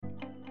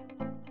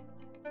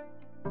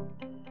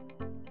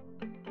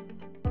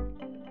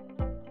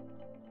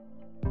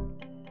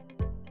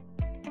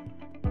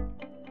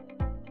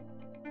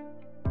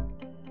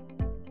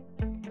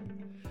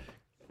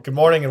Good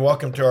morning and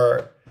welcome to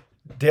our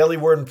daily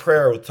word and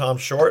prayer with Tom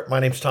Short. My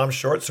name's Tom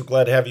Short, so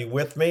glad to have you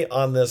with me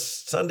on this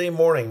Sunday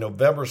morning,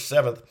 November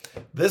 7th.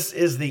 This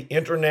is the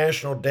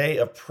International Day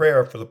of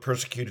Prayer for the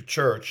Persecuted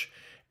Church,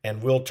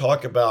 and we'll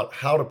talk about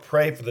how to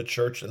pray for the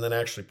church and then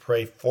actually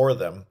pray for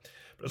them.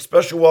 But a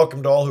special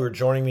welcome to all who are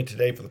joining me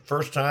today for the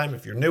first time.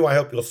 If you're new, I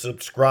hope you'll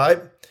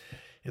subscribe,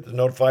 hit the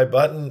notify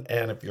button,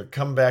 and if you're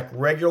coming back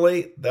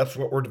regularly, that's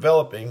what we're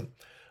developing.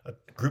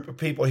 A group of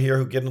people here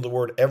who get into the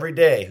Word every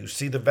day, who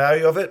see the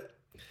value of it.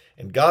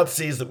 And God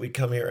sees that we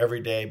come here every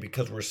day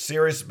because we're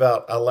serious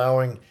about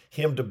allowing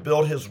Him to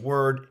build His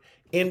Word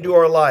into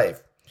our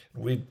life.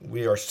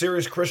 We are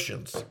serious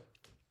Christians,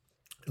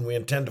 and we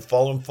intend to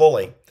follow Him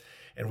fully.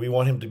 And we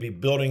want Him to be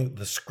building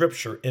the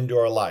Scripture into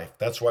our life.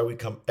 That's why we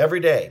come every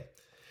day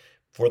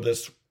for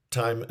this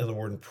time in the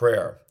Word and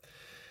prayer.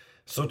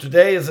 So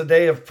today is a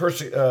day of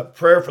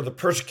prayer for the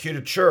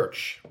persecuted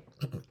church.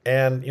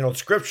 And,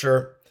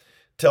 Scripture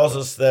tells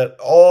us that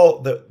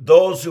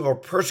those who are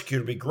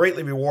persecuted will be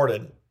greatly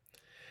rewarded,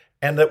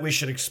 and that we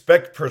should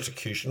expect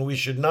persecution. We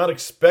should not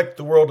expect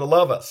the world to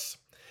love us.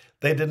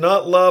 They did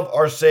not love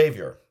our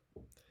Savior.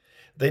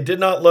 They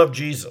did not love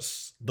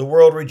Jesus. The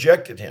world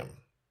rejected Him.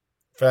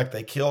 In fact,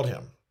 they killed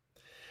Him.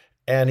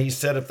 And He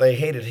said if they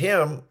hated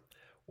Him,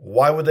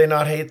 why would they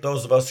not hate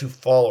those of us who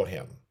followed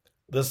Him?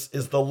 This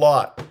is the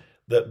lot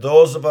that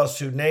those of us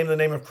who name the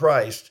name of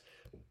Christ,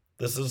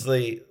 this is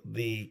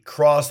the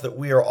cross that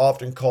we are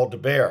often called to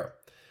bear.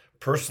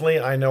 Personally,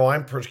 I know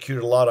I'm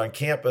persecuted a lot on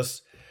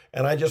campus,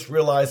 and I just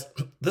realized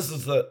this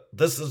is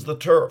the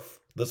turf.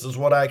 This is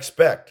what I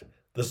expect.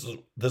 This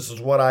is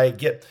what I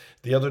get.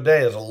 The other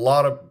day, there's a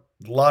lot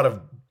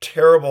of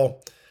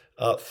terrible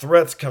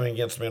threats coming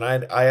against me, and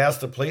I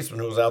asked the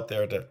policeman who was out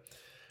there to,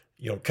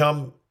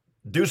 come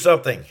do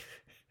something.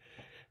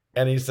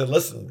 And he said,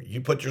 "Listen, you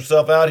put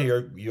yourself out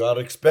here, you ought to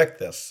expect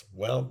this."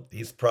 Well,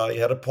 he's probably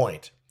had a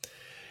point.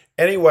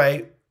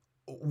 Anyway,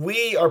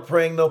 we are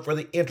praying, though, for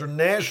the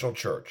international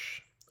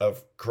church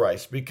of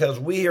Christ, because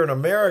we here in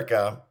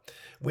America,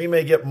 we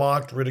may get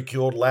mocked,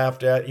 ridiculed,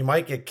 laughed at. You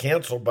might get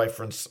canceled by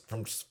friends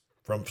from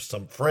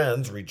some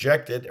friends,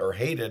 rejected or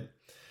hated.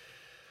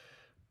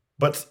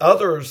 But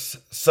others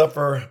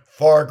suffer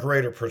far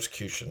greater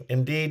persecution.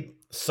 Indeed,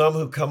 some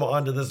who come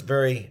onto this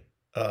very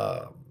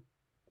part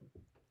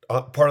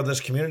of this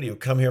community who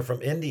come here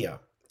from India,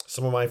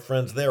 some of my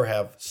friends there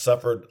have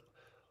suffered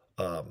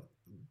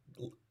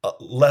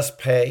less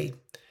pay,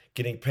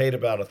 getting paid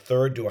about a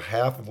third to a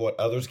half of what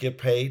others get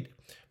paid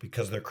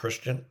because they're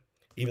Christian,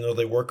 even though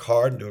they work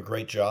hard and do a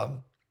great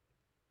job.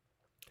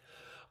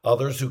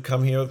 Others who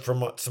come here from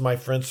some of my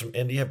friends from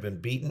India have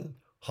been beaten,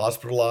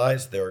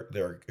 hospitalized,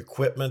 their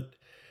equipment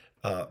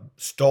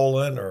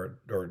stolen or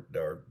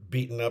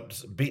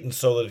beaten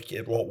so that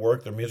it won't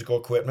work, their musical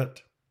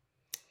equipment.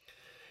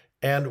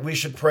 And we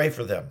should pray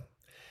for them.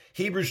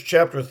 Hebrews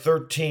chapter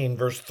 13,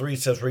 verse 3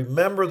 says,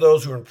 "Remember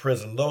those who are in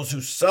prison, those who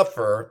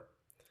suffer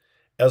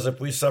as if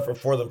we suffer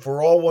for them. For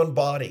we're all one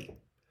body."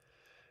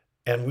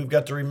 And we've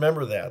got to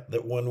remember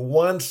that when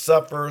one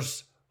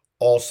suffers,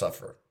 all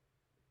suffer.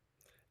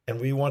 And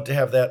we want to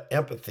have that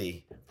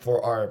empathy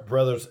for our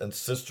brothers and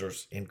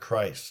sisters in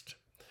Christ.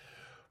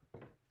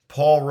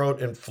 Paul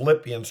wrote in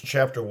Philippians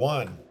chapter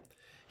 1,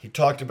 he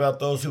talked about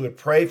those who would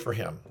pray for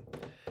him.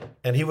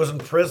 And he was in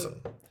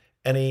prison.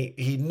 And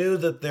he knew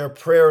that their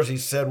prayers, he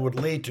said, would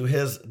lead to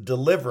his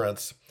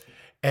deliverance.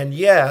 And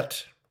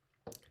yet,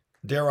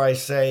 dare I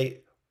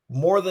say,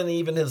 more than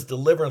even his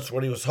deliverance,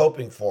 what he was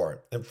hoping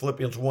for in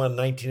Philippians 1,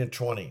 19 and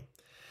 20,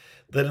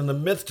 that in the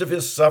midst of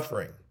his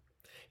suffering,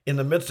 in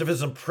the midst of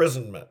his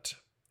imprisonment,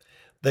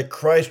 that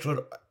Christ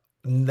would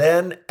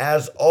then,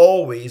 as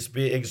always,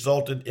 be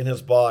exalted in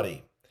his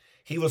body.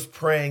 He was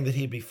praying that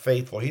he'd be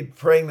faithful. He'd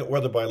praying that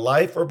whether by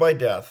life or by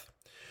death,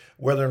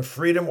 whether in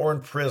freedom or in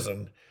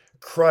prison,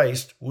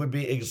 Christ would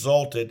be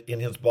exalted in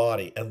his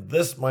body. And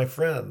this, my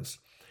friends,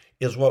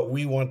 is what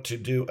we want to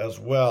do as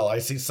well. I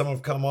see some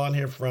have come on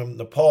here from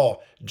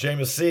Nepal.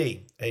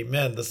 Jamasi,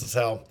 amen. This is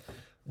how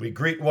we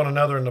greet one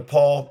another in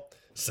Nepal,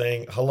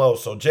 saying hello.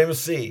 So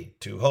Jamasi,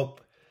 to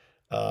hope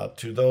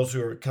to those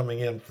who are coming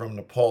in from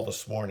Nepal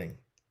this morning.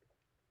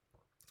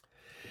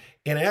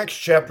 In Acts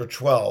chapter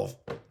 12,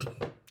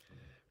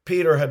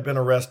 Peter had been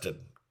arrested.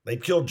 They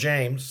killed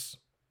James,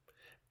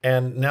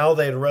 and now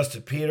they had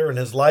arrested Peter, and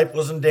his life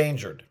was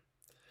endangered.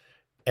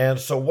 And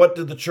so what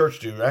did the church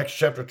do? Acts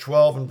chapter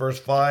 12 and verse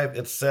 5,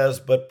 it says,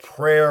 "But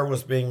prayer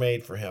was being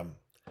made for him."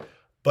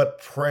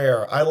 But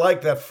prayer. I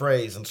like that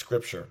phrase in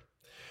Scripture.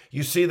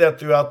 You see that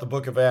throughout the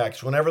book of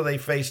Acts. Whenever they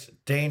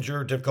faced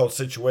danger, difficult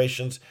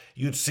situations,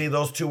 you'd see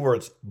those two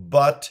words,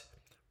 but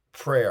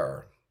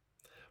prayer.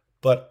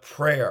 But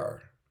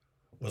prayer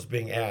was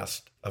being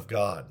asked of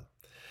God.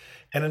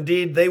 And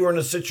indeed, they were in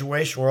a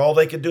situation where all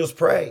they could do is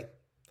pray.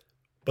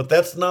 But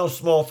that's no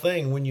small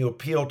thing when you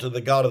appeal to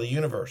the God of the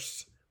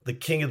universe, the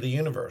King of the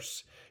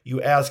universe.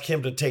 You ask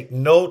him to take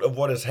note of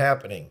what is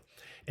happening,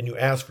 and you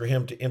ask for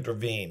him to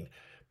intervene.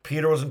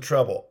 Peter was in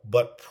trouble,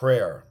 but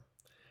prayer.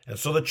 And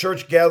so the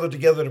church gathered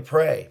together to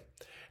pray.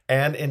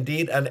 And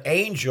indeed, an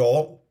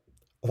angel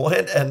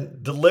went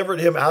and delivered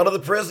him out of the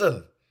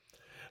prison.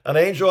 An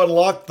angel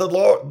unlocked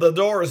the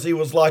door as he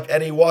was locked,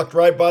 and he walked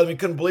right by them. He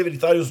couldn't believe it. He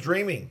thought he was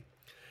dreaming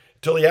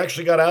until he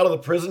actually got out of the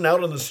prison,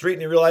 out on the street,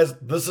 and he realized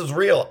this is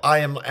real. I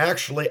am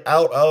actually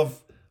out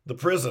of the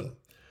prison.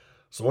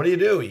 So what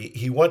do?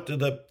 He went to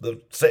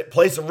the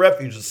place of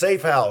refuge, the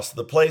safe house,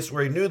 the place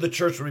where he knew the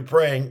church would be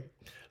praying,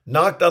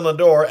 knocked on the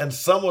door, and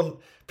someone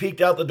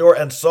peeked out the door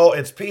and saw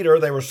it's Peter.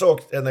 They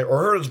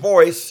heard his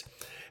voice,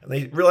 and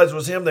they realized it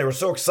was him. They were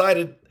so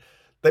excited,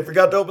 they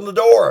forgot to open the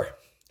door.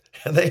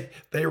 And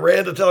they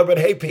ran to tell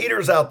everybody, hey,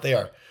 Peter's out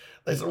there.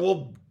 They said,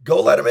 well,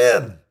 go let him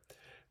in.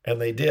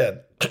 And they did.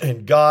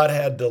 And God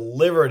had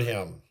delivered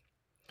him.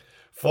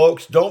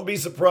 Folks, don't be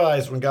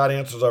surprised when God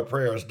answers our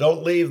prayers.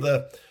 Don't leave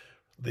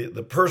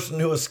the person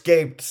who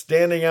escaped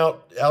standing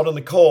out in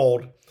the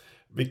cold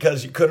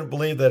because you couldn't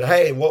believe that,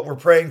 hey, what we're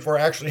praying for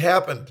actually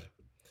happened.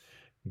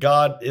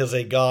 God is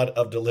a God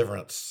of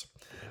deliverance.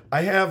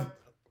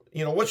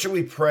 What should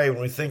we pray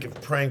when we think of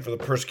praying for the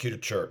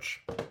persecuted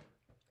church?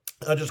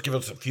 I'll just give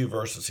us a few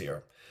verses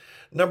here.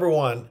 Number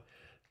one,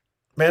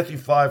 Matthew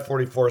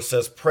 5:44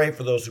 says, pray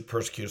for those who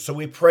persecute us. So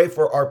we pray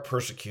for our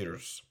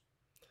persecutors.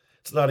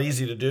 It's not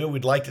easy to do.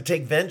 We'd like to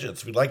take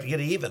vengeance. We'd like to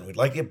get even. We'd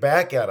like to get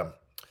back at them.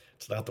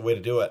 It's not the way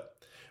to do it.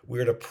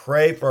 We're to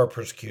pray for our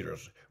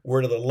persecutors.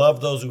 We're to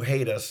love those who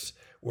hate us.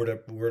 We're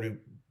to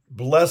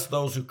bless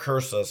those who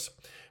curse us.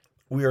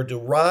 We are to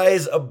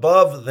rise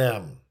above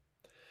them.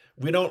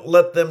 We don't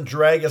let them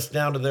drag us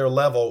down to their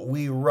level.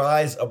 We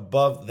rise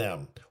above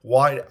them.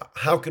 Why?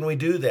 How can we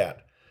do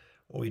that?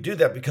 Well, we do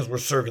that because we're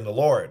serving the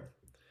Lord.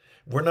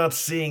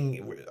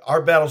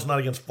 Our battle's not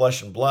against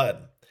flesh and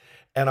blood,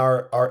 and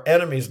our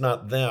enemy's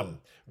not them.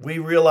 We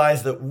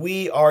realize that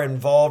we are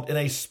involved in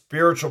a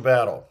spiritual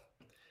battle.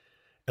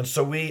 And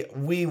so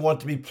we want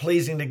to be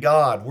pleasing to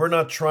God. We're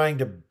not trying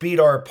to beat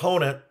our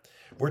opponent.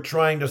 We're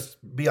trying to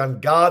be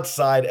on God's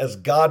side as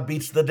God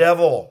beats the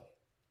devil.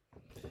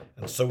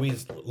 And so we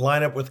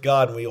line up with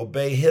God and we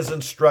obey his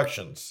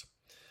instructions.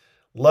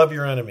 Love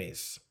your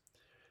enemies.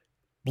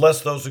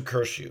 Bless those who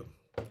curse you.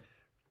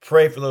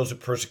 Pray for those who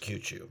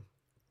persecute you.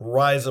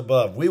 Rise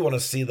above. We want to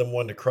see them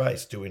won to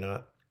Christ, do we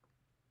not?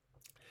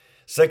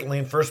 Secondly,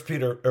 in 1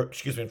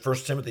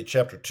 Timothy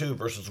chapter 2,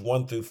 verses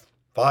 1 through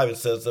 5, it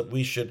says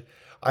that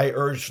I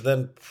urge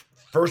then,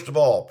 first of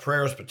all,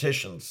 prayers,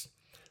 petitions,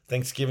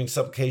 thanksgiving,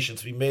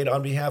 supplications be made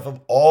on behalf of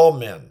all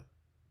men,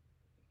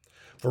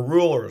 for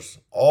rulers,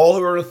 all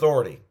who are in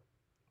authority,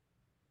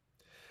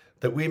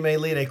 that we may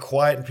lead a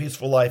quiet and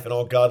peaceful life in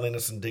all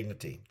godliness and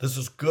dignity. This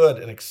is good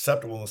and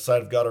acceptable in the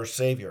sight of God our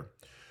Savior,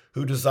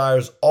 who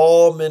desires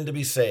all men to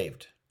be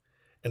saved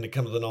and to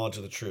come to the knowledge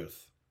of the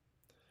truth.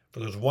 For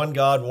there's one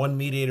God, one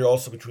mediator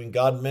also between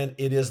God and men.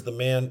 It is the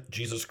man,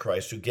 Jesus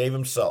Christ, who gave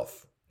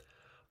himself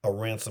a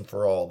ransom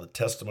for all, the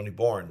testimony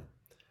born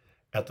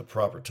at the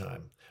proper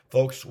time.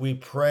 Folks, as we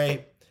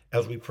pray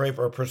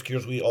for our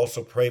persecutors, we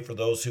also pray for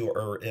those who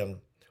are in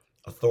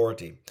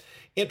authority.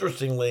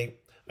 Interestingly,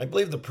 I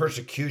believe the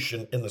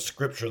persecution in the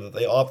scripture that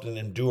they often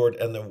endured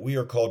and that we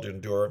are called to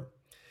endure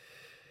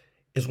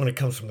is when it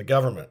comes from the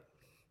government.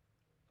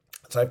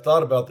 So I've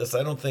thought about this.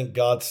 I don't think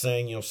God's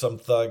saying, some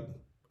thug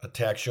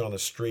attacks you on the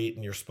street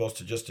and you're supposed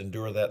to just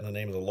endure that in the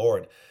name of the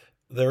Lord.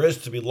 There is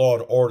to be law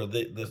and order.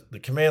 The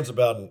commands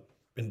about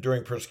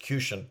enduring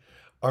persecution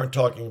aren't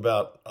talking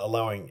about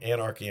allowing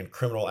anarchy and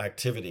criminal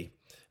activity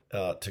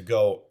to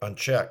go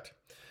unchecked,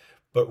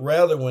 but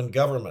rather when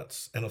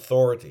governments and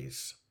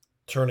authorities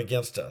turn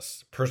against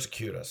us,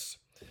 persecute us,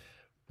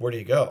 where do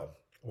you go?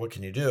 What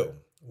can you do?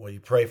 Well, you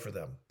pray for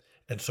them.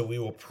 And so we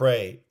will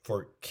pray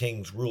for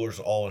kings, rulers,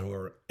 all who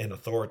are in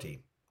authority.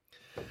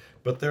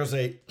 But there's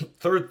a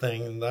third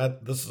thing, and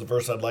this is a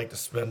verse I'd like to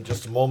spend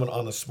just a moment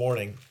on this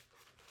morning.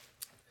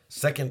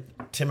 2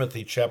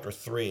 Timothy chapter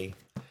 3.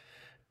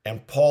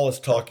 And Paul is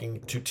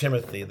talking to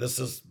Timothy. This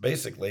is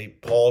basically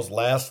Paul's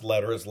last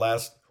letter, his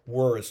last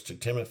words to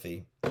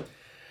Timothy.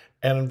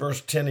 And in verse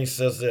 10, he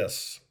says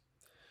this: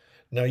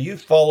 Now you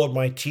followed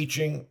my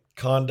teaching,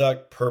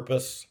 conduct,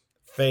 purpose,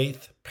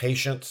 faith,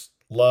 patience,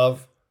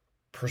 love,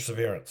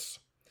 perseverance,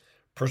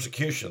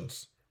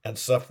 persecutions, and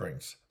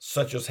sufferings,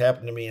 such as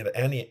happened to me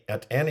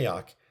at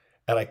Antioch,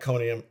 at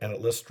Iconium, and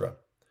at Lystra.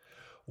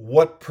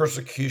 What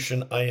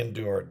persecution I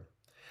endured,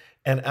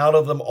 and out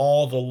of them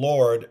all the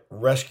Lord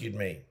rescued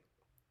me.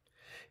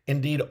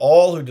 Indeed,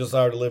 all who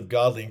desire to live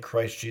godly in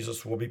Christ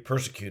Jesus will be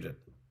persecuted.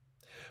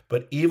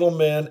 But evil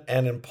men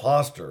and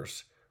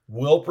impostors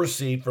will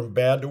proceed from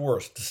bad to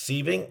worse,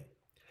 deceiving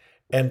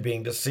and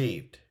being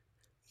deceived.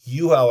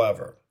 You,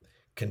 however,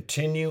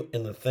 continue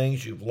in the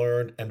things you've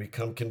learned and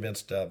become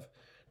convinced of,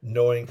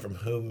 knowing from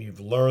whom you've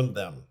learned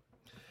them.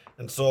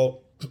 And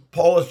so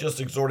Paul is just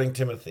exhorting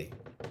Timothy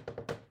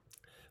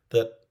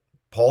that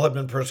Paul had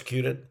been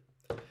persecuted,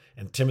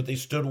 and Timothy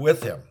stood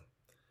with him,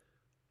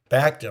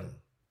 backed him,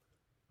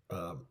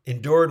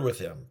 endured with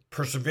him,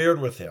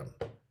 persevered with him,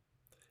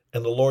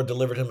 and the Lord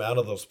delivered him out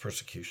of those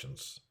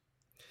persecutions.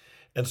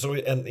 And so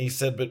he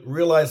said, but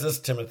realize this,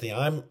 Timothy,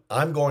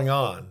 I'm going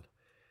on.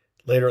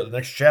 Later, the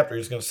next chapter,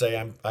 he's going to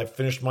say, I've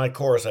finished my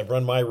course. I've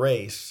run my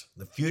race.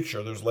 The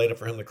future, there's laid up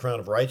for him the crown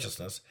of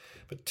righteousness.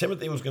 But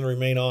Timothy was going to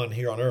remain on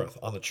here on earth,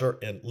 on the church,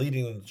 and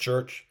leading the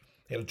church.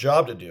 He had a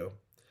job to do.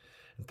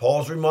 And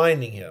Paul's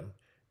reminding him,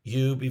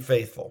 you be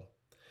faithful.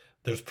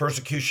 There's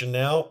persecution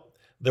now.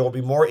 There will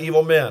be more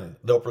evil men.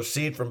 They'll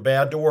proceed from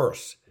bad to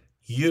worse.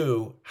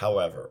 You,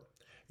 however,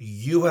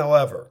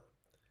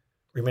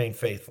 remain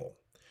faithful.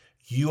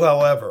 You,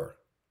 however,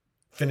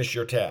 finish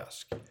your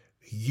task.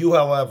 You,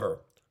 however,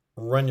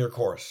 run your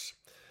course.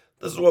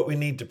 This is what we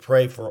need to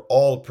pray for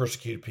all the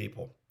persecuted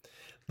people,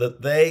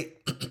 that they,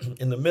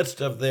 in the midst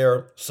of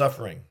their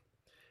suffering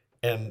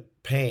and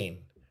pain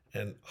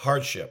and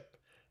hardship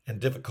and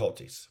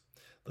difficulties,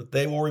 that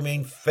they will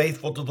remain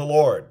faithful to the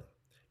Lord.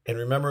 And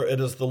remember, it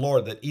is the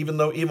Lord that even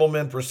though evil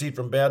men proceed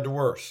from bad to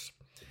worse,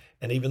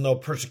 and even though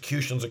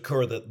persecutions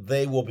occur, that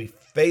they will be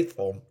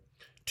faithful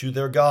to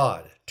their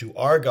God, to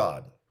our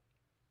God.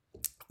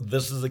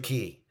 This is the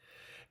key.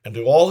 And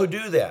to all who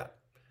do that,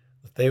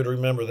 they would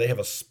remember they have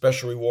a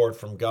special reward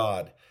from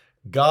God.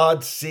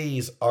 God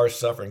sees our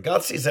suffering.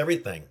 God sees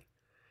everything.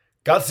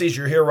 God sees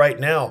you're here right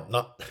now,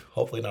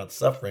 hopefully not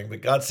suffering,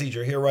 but God sees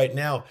you're here right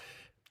now,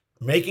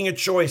 making a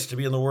choice to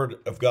be in the Word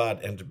of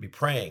God and to be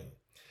praying.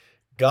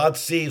 God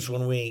sees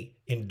when we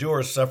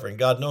endure suffering.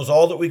 God knows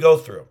all that we go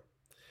through.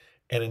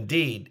 And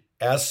indeed,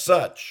 as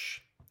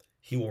such,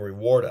 he will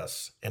reward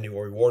us, and he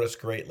will reward us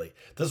greatly.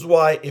 This is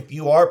why if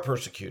you are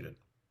persecuted,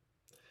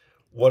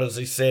 what does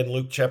he say in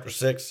Luke chapter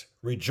 6?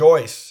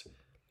 Rejoice,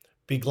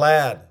 be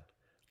glad,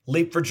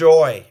 leap for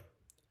joy,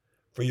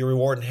 for your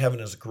reward in heaven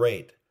is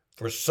great.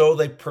 For so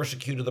they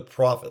persecuted the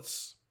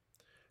prophets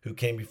who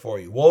came before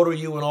you. Woe to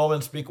you when all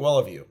men speak well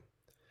of you,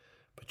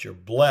 but you're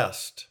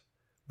blessed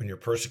when you're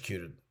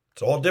persecuted.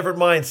 It's a whole different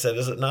mindset,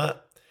 is it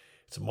not?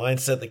 It's a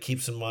mindset that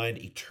keeps in mind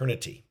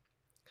eternity.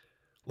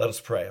 Let us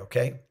pray,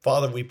 okay?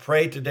 Father, we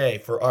pray today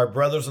for our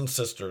brothers and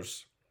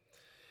sisters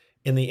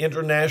in the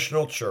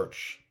international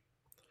church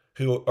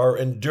who are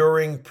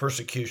enduring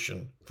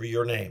persecution for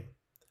your name.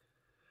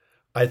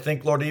 I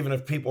think, Lord, even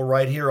if people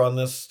right here on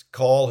this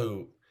call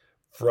who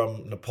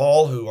from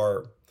Nepal who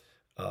are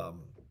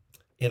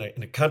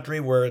in a country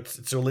where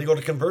it's illegal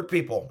to convert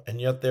people,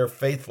 and yet they're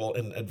faithful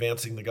in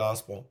advancing the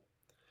gospel.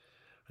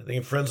 I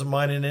think of friends of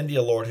mine in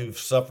India, Lord, who've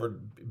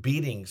suffered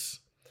beatings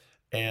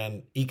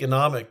and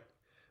economic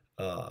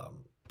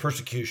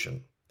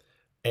persecution,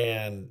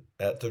 and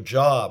at their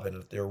job and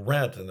at their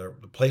rent and the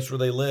place where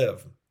they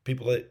live.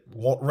 People that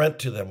won't rent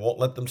to them, won't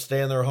let them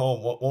stay in their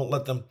home, won't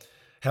let them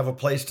have a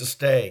place to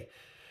stay.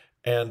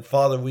 And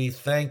Father, we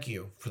thank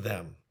you for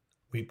them.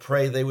 We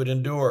pray they would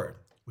endure.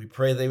 We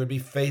pray they would be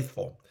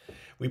faithful.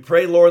 We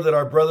pray, Lord, that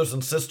our brothers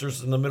and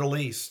sisters in the Middle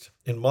East,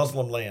 in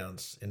Muslim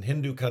lands, in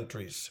Hindu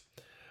countries,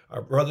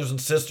 our brothers and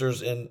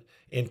sisters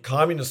in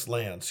communist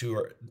lands who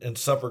are and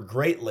suffer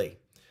greatly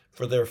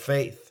for their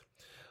faith,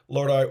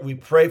 Lord, we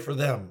pray for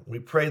them. We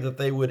pray that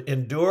they would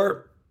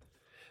endure,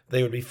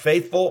 they would be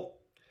faithful,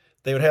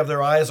 they would have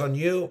their eyes on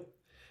you.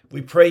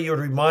 We pray you would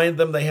remind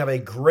them they have a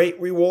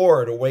great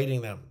reward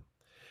awaiting them.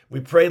 We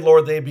pray,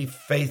 Lord, they'd be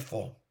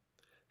faithful.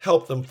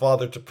 Help them,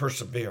 Father, to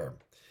persevere.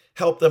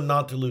 Help them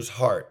not to lose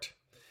heart.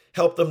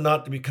 Help them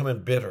not to become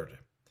embittered.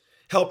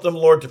 Help them,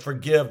 Lord, to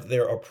forgive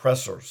their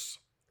oppressors,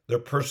 their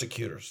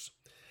persecutors.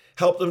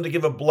 Help them to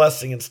give a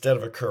blessing instead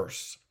of a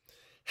curse.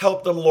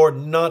 Help them, Lord,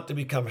 not to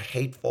become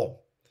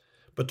hateful,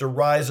 but to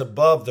rise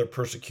above their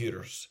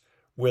persecutors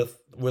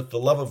with the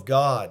love of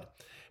God.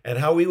 And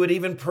how we would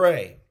even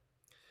pray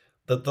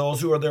that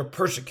those who are their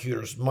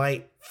persecutors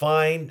might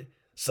find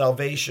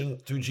salvation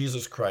through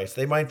Jesus Christ.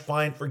 They might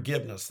find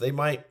forgiveness. They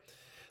might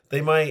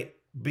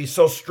be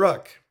so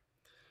struck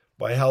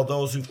by how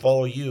those who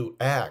follow you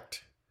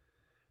act,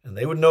 and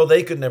they would know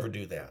they could never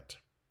do that.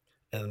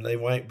 And they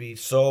might be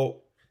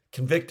so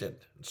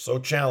convicted, so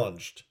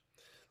challenged,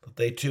 that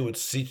they too would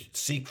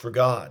seek for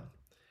God,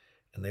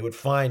 and they would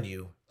find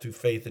you through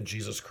faith in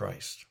Jesus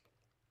Christ.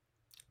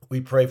 We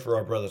pray for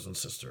our brothers and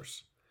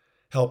sisters.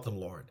 Help them,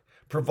 Lord.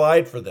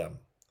 Provide for them.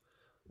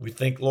 We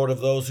think, Lord, of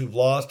those who've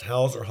lost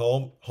house or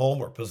home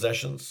or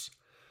possessions,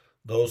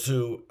 those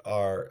who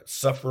are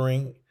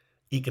suffering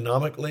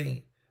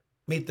economically.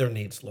 Meet their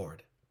needs,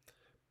 Lord.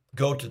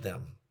 Go to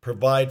them.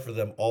 Provide for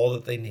them all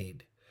that they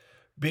need.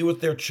 Be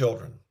with their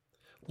children.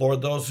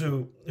 Lord, those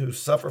who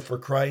suffer for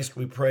Christ,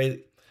 we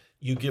pray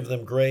you give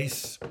them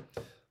grace.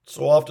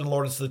 So often,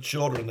 Lord, it's the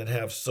children that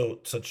have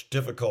such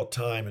difficult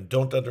time and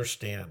don't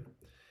understand.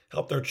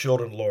 Help their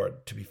children,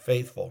 Lord, to be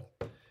faithful,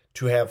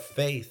 to have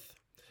faith,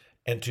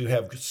 and to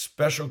have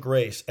special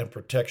grace and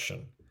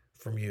protection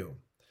from you.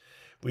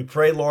 We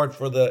pray, Lord,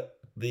 for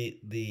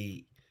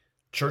the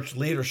church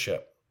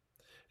leadership.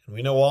 And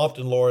we know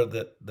often, Lord,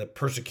 that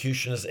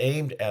persecution is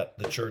aimed at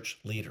the church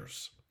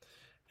leaders.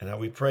 And how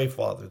we pray,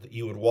 Father, that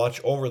you would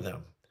watch over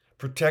them,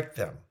 protect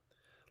them.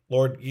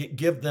 Lord,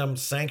 give them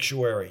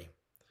sanctuary.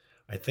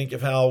 I think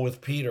of how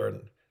with Peter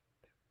and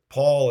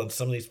Paul and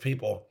some of these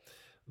people,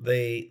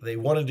 they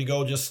wanted to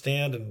go just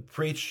stand and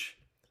preach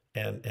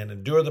and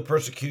endure the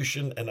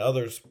persecution, and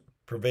others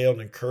prevailed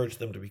and encouraged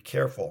them to be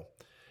careful.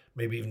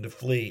 maybe even to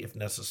flee if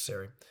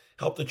necessary.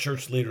 Help the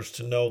church leaders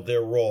to know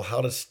their role,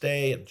 how to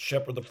stay and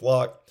shepherd the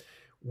flock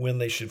when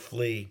they should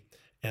flee,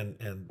 and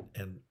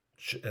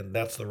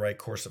that's the right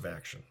course of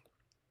action.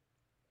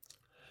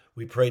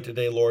 We pray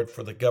today, Lord,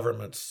 for the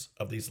governments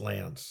of these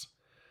lands.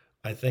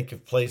 I think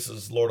of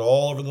places, Lord,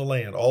 all over the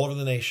land, all over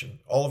the nation,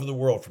 all over the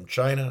world, from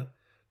China,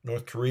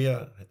 North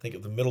Korea. I think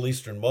of the Middle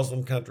Eastern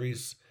Muslim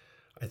countries.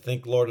 I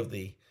think, Lord, of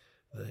the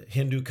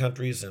Hindu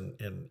countries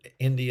in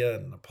India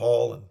and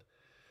Nepal. And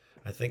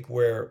I think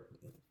where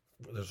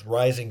there's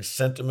rising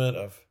sentiment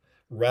of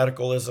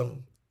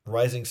radicalism,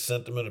 rising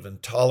sentiment of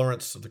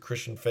intolerance of the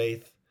Christian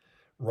faith,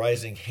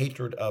 rising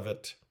hatred of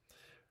it.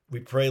 We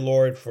pray,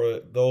 Lord, for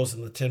those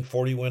in the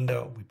 1040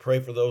 window. We pray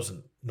for those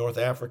in North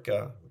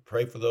Africa. We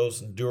pray for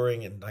those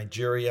enduring in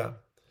Nigeria,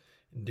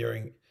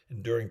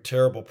 enduring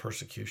terrible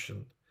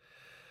persecution.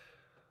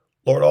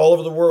 Lord, all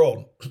over the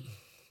world,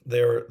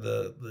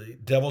 the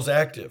devil's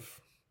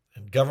active,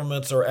 and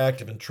governments are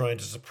active in trying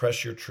to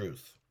suppress your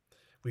truth.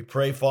 We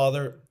pray,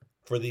 Father,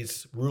 for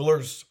these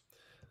rulers.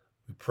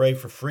 We pray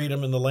for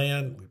freedom in the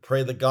land. We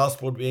pray the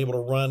gospel would be able to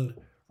run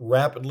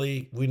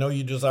rapidly. We know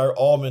you desire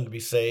all men to be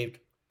saved.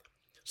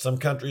 Some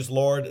countries,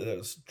 Lord,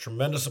 there's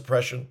tremendous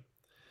oppression.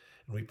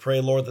 And we pray,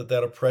 Lord,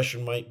 that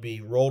oppression might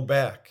be rolled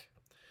back.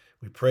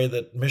 We pray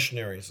that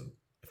missionaries and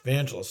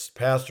evangelists,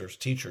 pastors,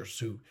 teachers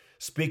who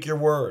speak your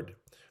word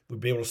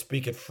would be able to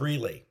speak it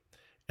freely,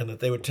 and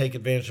that they would take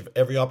advantage of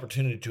every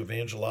opportunity to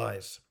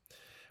evangelize.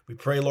 We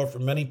pray, Lord, for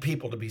many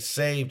people to be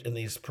saved in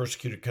these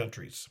persecuted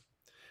countries.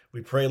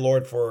 We pray,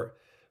 Lord, for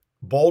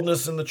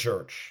boldness in the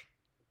church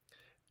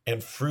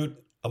and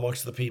fruit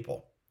amongst the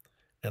people,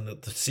 and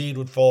that the seed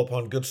would fall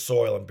upon good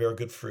soil and bear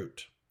good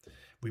fruit.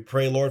 We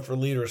pray, Lord, for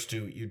leaders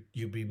to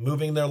you be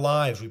moving their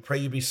lives. We pray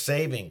you be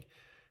saving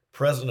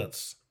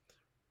presidents,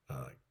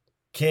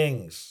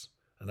 kings,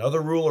 and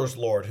other rulers,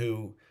 Lord,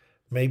 who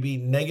may be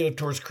negative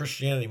towards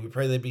Christianity. We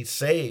pray they be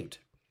saved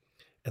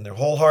and their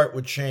whole heart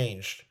would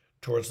change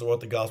towards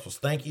what the gospel is.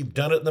 Thank you. You've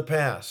done it in the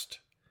past.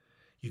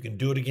 You can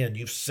do it again.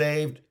 You've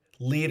saved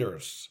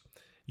leaders.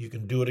 You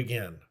can do it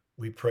again.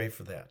 We pray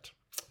for that.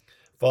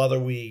 Father,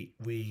 we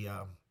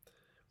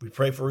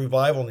pray for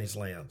revival in these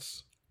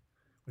lands.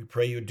 We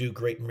pray you do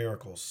great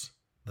miracles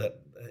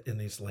in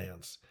these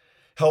lands.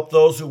 Help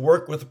those who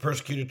work with the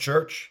persecuted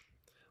church.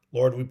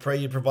 Lord, we pray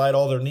you provide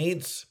all their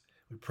needs.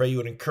 We pray you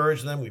would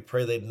encourage them. We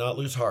pray they'd not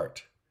lose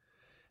heart.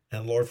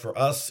 And Lord, for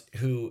us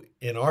who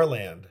in our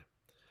land,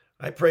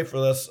 I pray for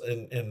us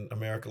in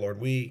America,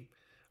 Lord.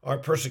 Our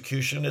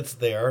persecution, it's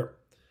there.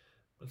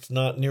 It's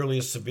not nearly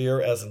as severe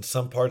as in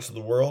some parts of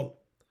the world.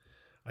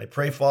 I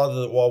pray,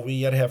 Father, that while we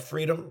yet have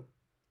freedom,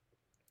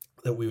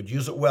 that we would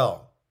use it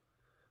well,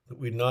 that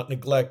we'd not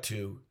neglect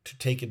to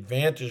take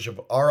advantage of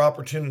our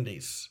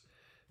opportunities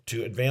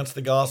to advance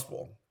the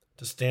gospel,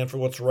 to stand for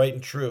what's right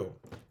and true,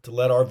 to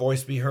let our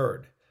voice be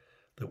heard,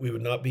 that we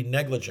would not be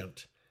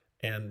negligent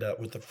and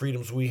with the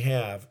freedoms we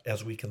have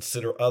as we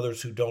consider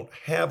others who don't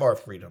have our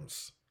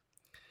freedoms,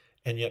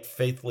 and yet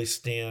faithfully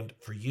stand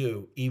for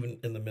you even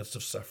in the midst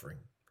of suffering.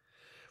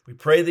 We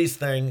pray these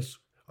things.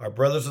 Our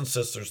brothers and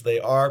sisters, they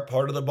are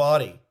part of the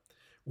body.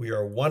 We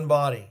are one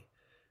body.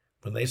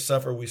 When they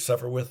suffer, we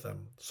suffer with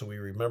them. So we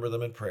remember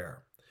them in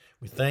prayer.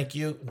 We thank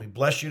you and we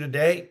bless you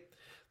today.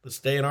 This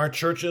day in our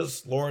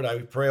churches, Lord, I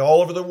pray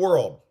all over the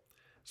world,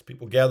 as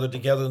people gather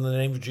together in the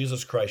name of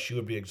Jesus Christ, you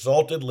would be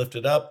exalted,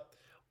 lifted up,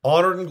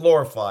 honored, and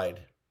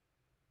glorified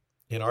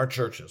in our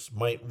churches.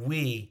 Might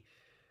we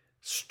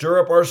stir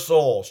up our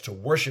souls to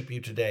worship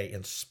you today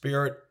in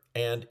spirit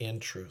and in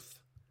truth.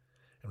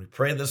 And we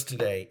pray this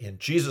today in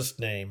Jesus'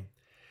 name.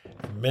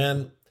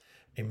 Amen,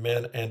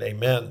 amen, and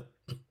amen.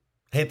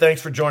 Hey,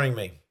 thanks for joining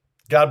me.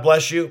 God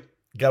bless you.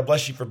 God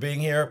bless you for being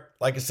here.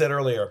 Like I said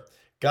earlier,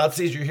 God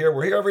sees you here.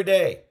 We're here every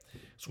day.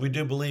 So we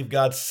do believe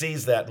God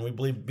sees that, and we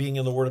believe being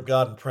in the Word of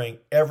God and praying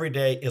every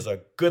day is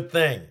a good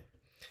thing. It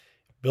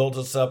builds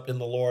us up in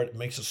the Lord. It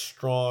makes us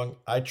strong.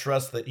 I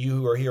trust that you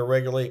who are here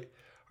regularly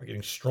are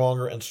getting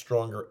stronger and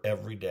stronger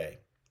every day.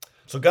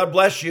 So God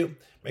bless you.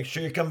 Make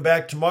sure you come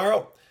back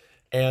tomorrow.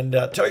 And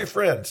tell your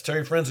friends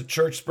at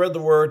church, spread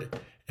the word,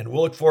 and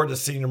we'll look forward to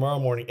seeing you tomorrow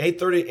morning,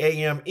 8:30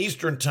 a.m.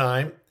 Eastern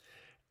Time,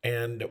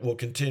 and we'll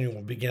continue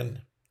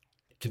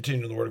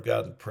the Word of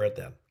God and prayer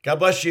then. God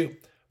bless you.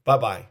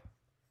 Bye-bye.